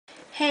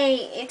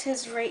Hey, it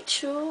is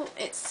Rachel.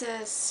 It's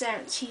the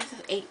 17th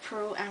of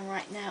April and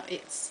right now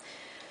it's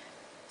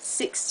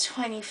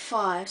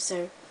 6:25,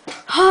 so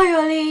hi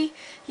Ollie!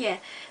 Yeah,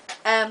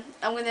 I'm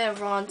gonna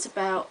rant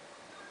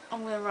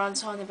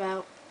on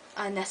about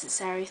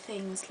unnecessary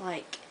things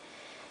like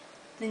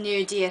the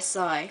new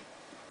DSI.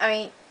 I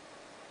mean,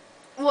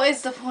 what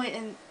is the point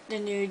in the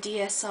new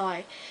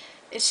DSI?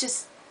 It's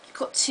just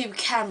got two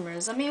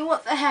cameras. I mean,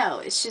 what the hell?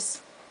 It's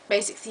just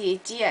basically a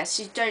DS.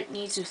 You don't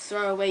need to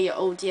throw away your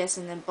old DS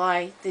and then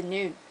buy the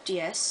new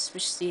DS,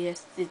 which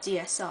is the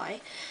DSI.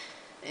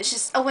 It's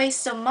just a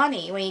waste of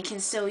money when you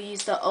can still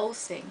use the old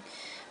thing.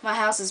 My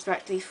house is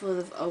practically full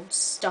of old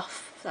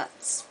stuff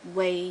that's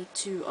way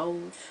too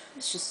old.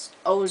 It's just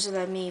older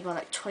than me by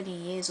like 20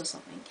 years or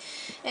something.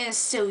 And it's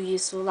still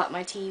useful, like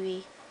my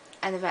TV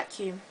and a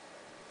vacuum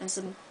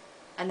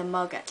and a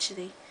mug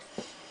actually.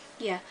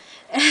 Yeah.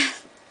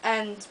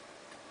 And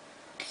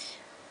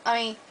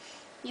I mean,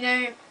 you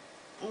know,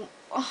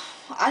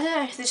 I don't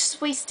know, they're just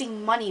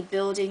wasting money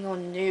building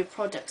on new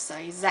products that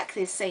are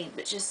exactly the same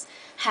but just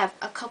have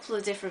a couple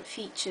of different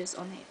features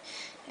on it.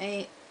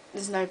 And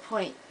there's no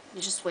point.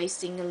 You're just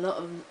wasting a lot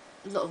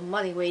of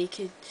money where you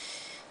could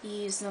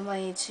use the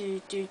money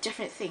to do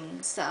different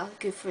things that are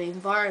good for the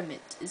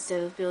environment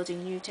instead of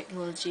building new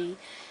technology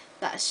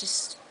that's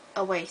just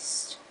a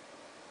waste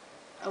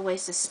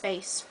of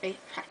space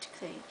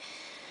practically.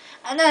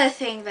 Another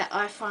thing that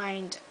I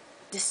find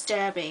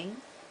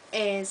disturbing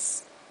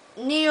is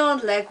neon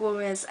leg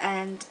warmers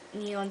and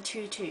neon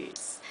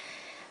tutus.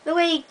 The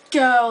way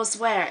girls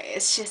wear it,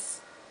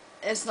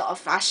 it's not a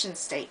fashion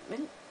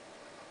statement.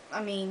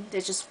 I mean,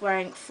 they're just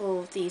wearing it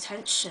for the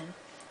attention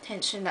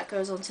that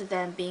goes on to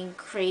them being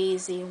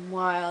crazy and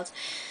wild.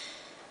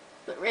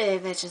 But really,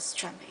 they're just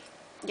trampy.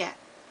 Yeah.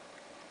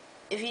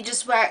 If you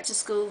just wear it to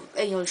school,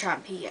 then you're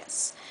trampy,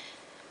 yes.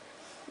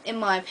 In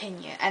my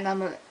opinion, and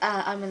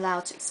I'm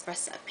allowed to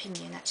express that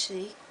opinion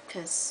actually,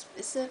 because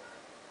it's a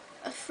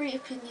free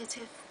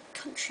opinionative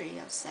country,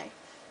 I'd say.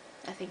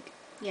 I think,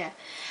 yeah.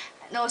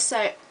 And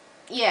also,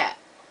 yeah,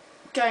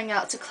 going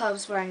out to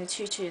clubs wearing a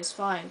tutu is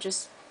fine.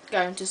 Just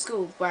going to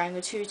school wearing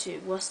a tutu,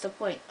 what's the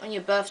point? On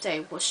your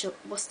birthday,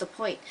 what's the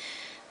point?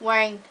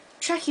 Wearing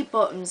tracky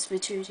bottoms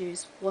with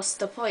tutus, what's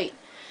the point?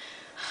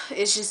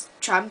 It's just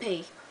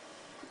trampy.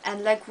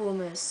 And leg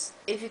warmers.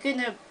 If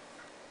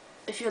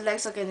your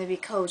legs are gonna be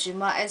cold, you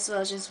might as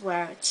well just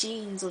wear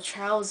jeans or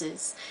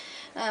trousers.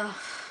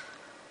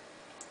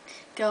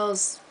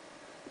 Girls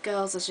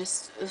are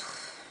just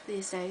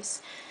these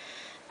days.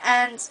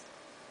 And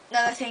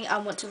another thing I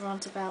want to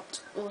rant about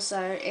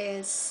also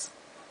is,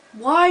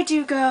 why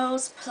do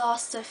girls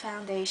plaster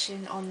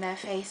foundation on their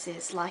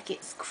faces like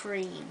it's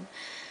cream?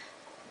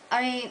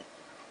 I mean,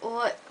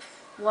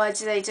 why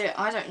do they do it?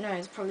 I don't know.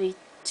 It's probably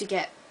to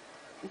get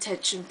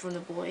attention from the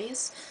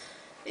boys.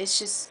 It's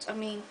just, I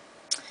mean,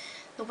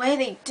 the way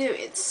they do it,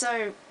 it's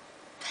so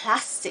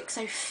plastic,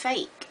 so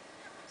fake,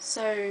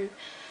 so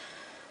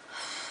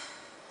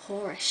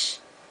whorish.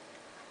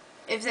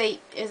 If they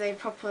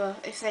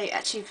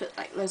actually put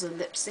like loads of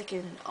lipstick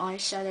and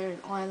eyeshadow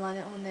and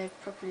eyeliner on, they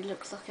probably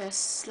look like a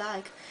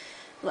slag.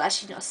 Well,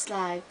 actually not a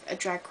slag, a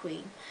drag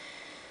queen.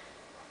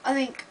 I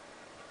think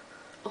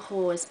a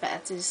whore is better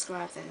to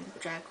describe than a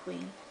drag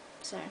queen.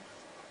 So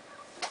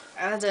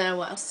I don't know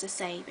what else to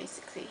say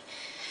basically.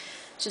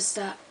 Just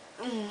that,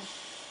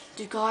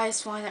 do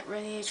guys find that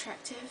really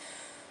attractive?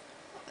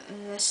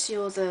 Unless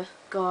you're the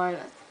guy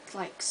that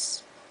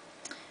likes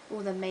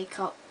all the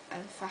makeup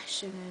and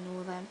fashion and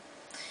all them.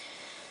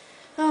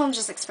 Oh, I'm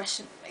just I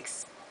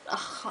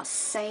can't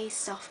say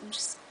stuff, I'm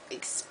just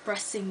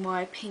expressing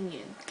my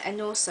opinion.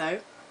 And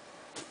also,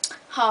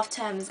 half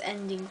term is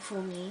ending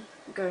for me,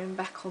 going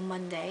back on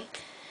Monday,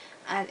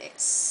 and it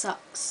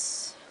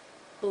sucks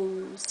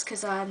balls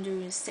because I'm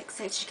doing sex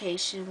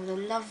education with a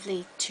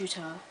lovely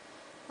tutor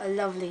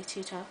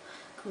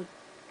called,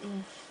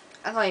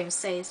 I can't even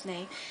say his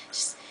name,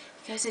 just,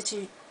 he goes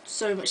into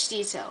so much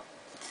detail.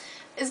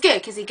 It's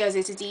good because he goes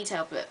into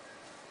detail, but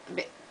a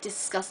bit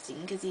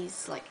disgusting because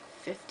he's like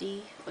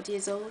 50 odd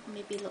years old,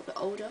 maybe a little bit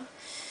older.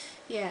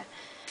 Yeah,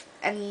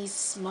 and he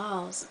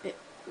smiles a bit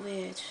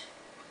weird.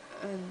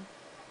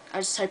 I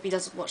just hope he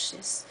doesn't watch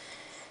this,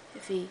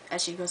 if he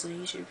actually goes on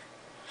YouTube.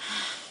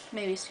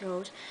 Maybe he's too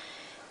old.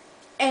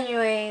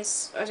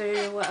 Anyways, I don't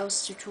know what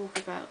else to talk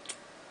about.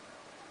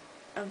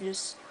 I'm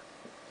just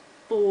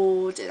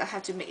bored and I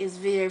have to make this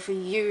video for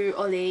you,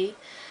 Ollie.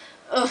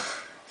 Ugh,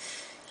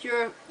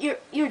 you're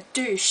a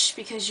douche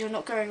because you're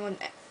not going on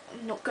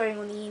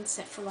the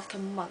internet for like a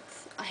month.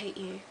 I hate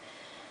you.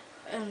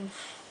 And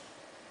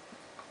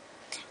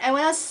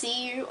when I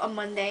see you on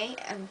Monday,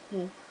 and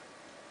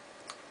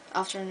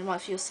after a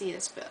month you'll see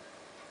this, but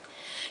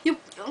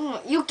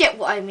you'll get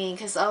what I mean,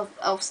 because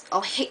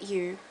I'll hit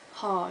you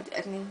hard,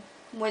 and then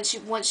once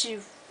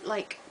you've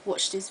like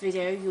watched this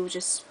video, you'll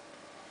just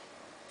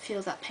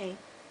feel that pain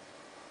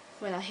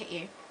when I hit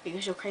you,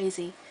 because you're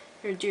crazy.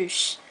 You're a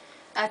douche.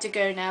 I have to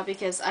go now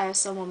because I have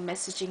someone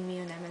messaging me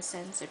on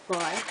MSN, so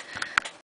bye.